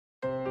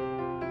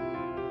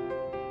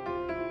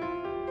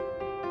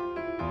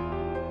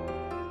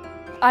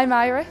I'm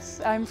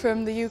Iris, I'm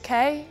from the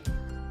UK.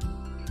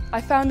 I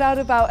found out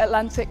about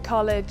Atlantic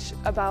College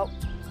about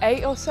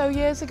 8 or so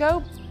years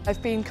ago.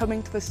 I've been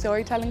coming to the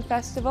Storytelling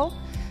Festival.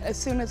 As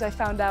soon as I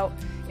found out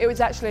it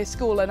was actually a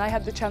school and I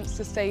had the chance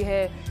to stay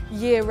here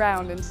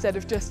year-round instead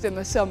of just in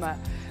the summer,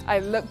 I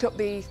looked up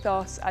the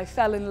ethos, I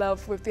fell in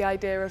love with the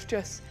idea of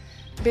just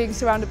being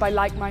surrounded by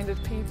like-minded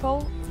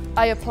people.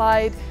 I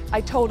applied,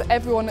 I told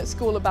everyone at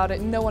school about it,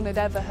 no one had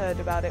ever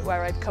heard about it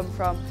where I'd come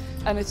from,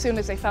 and as soon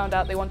as they found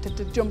out they wanted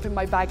to jump in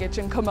my baggage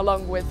and come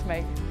along with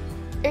me.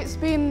 It's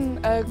been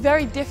a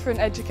very different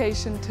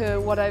education to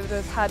what I would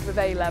have had with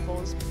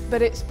A-levels,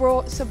 but it's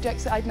brought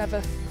subjects that I'd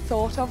never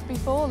thought of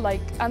before,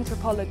 like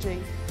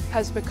anthropology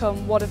has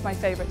become one of my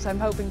favourites. I'm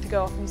hoping to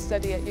go off and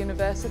study at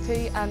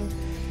university, and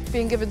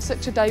being given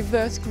such a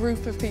diverse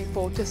group of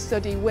people to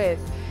study with,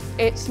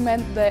 it's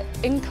meant that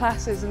in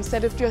classes,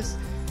 instead of just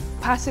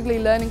passively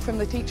learning from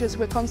the teachers,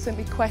 we're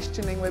constantly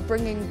questioning, we're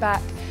bringing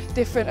back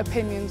different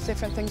opinions,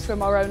 different things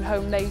from our own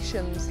home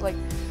nations. Like,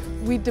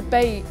 we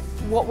debate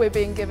what we're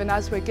being given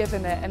as we're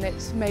given it, and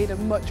it's made a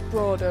much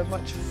broader,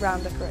 much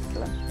rounder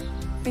curriculum.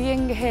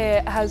 Being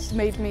here has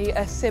made me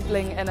a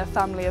sibling in a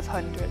family of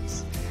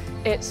hundreds.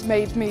 It's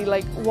made me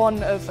like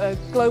one of a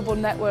global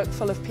network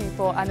full of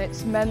people, and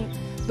it's meant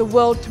the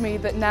world to me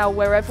that now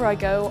wherever I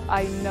go,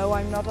 I know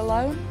I'm not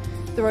alone.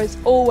 There is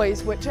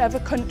always, whichever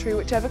country,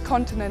 whichever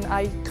continent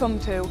I come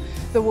to,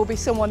 there will be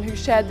someone who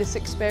shared this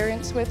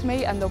experience with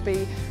me, and there'll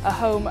be a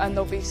home, and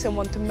there'll be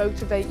someone to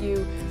motivate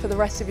you for the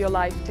rest of your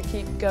life to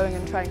keep going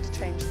and trying to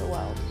change the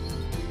world.